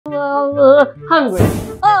hungry.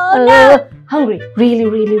 Oh no! Hungry, really,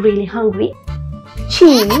 really, really hungry.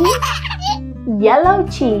 Cheese, yellow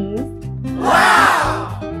cheese.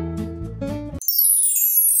 Wow!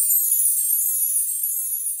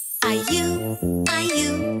 Ayu,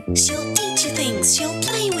 she'll teach you things, she'll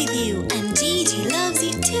play with you, and Gigi loves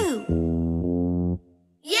you too.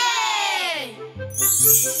 Yay!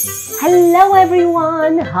 Hello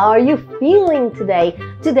everyone, how are you feeling today?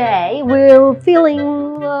 Today we're feeling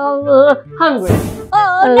hungry.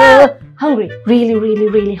 Oh no! Hungry, really, really,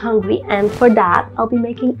 really hungry, and for that I'll be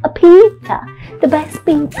making a pizza, the best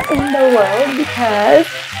pizza in the world, because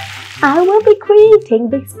I will be creating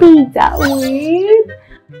this pizza with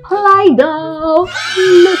Play-Doh.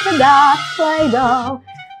 Look at that Play-Doh.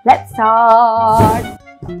 Let's start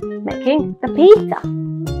making the pizza.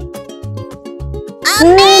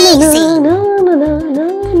 Amazing!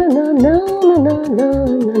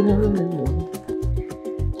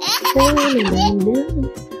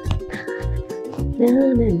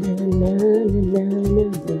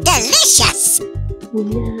 Delicious!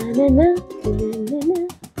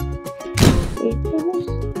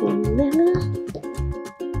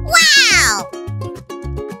 Wow!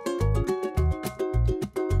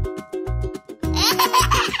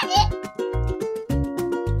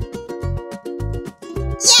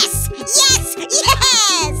 Yes! Yes!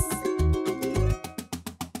 Yes!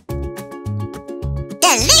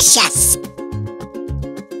 Delicious!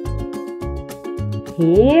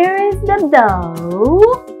 Here is the dough,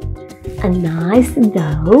 a nice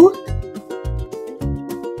dough,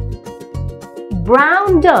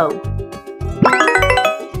 brown dough,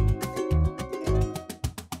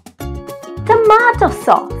 tomato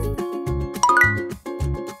sauce,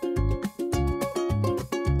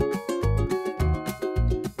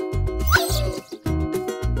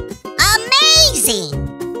 Amazing!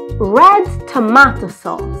 red tomato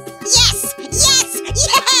sauce, Yes! Yes!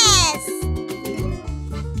 Yes!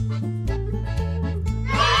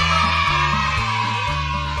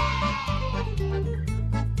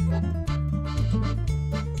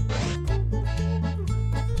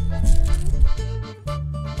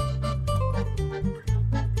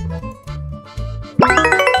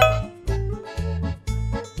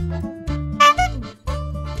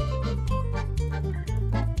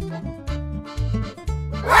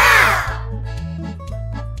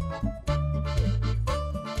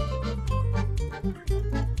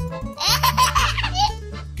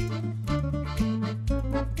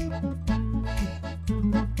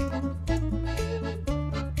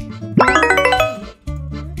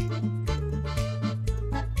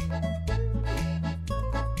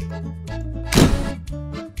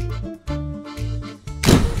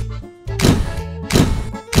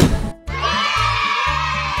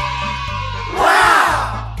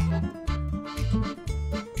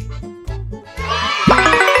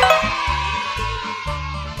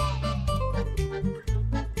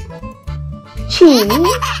 cheese,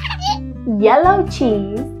 yellow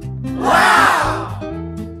cheese, Wow!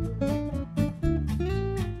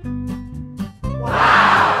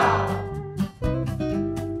 Wow!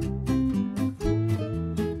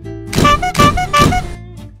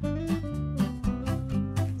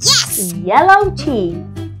 Yes! yellow cheese,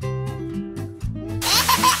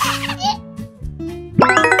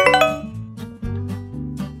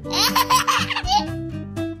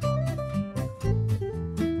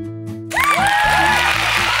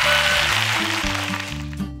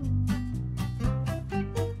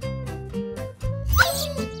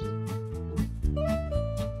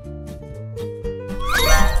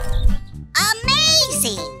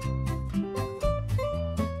 Amazing!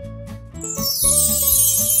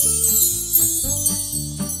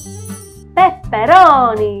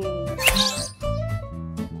 pepperoni,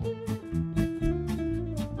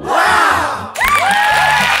 Wow!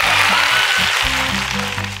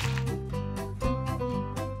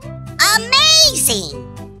 Amazing!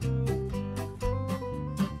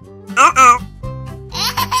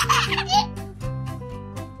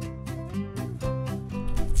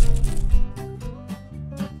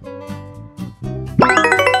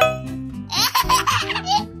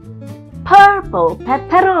 purple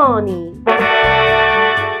pepperoni,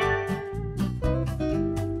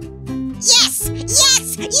 Yes!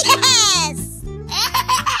 Yes! Yes!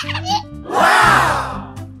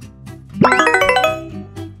 Wow!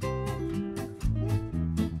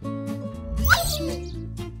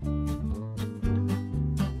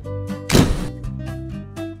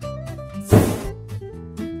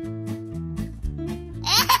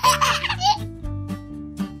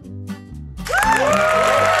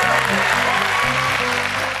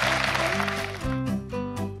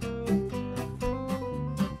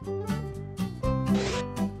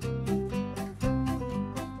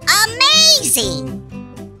 Amazing!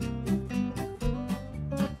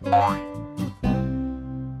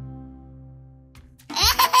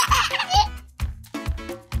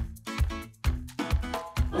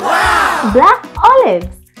 Black olives.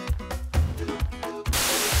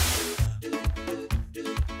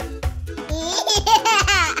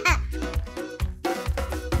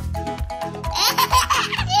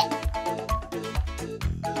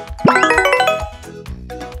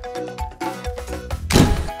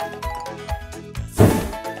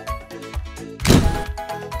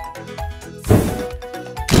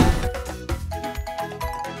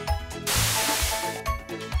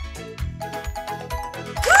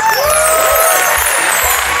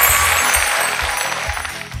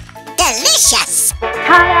 Delicious!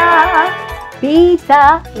 Ta-da!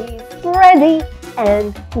 Pizza is ready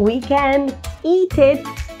and we can eat it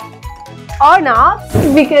or not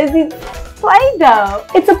because it's Play-Doh.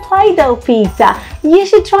 It's a Play-Doh pizza. You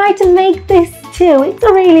should try to make this too. It's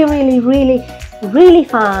really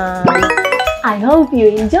fun. I hope you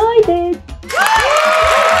enjoyed it.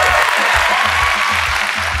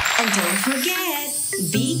 And don't forget,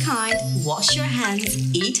 be kind, wash your hands,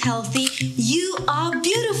 eat healthy. You are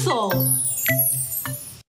beautiful.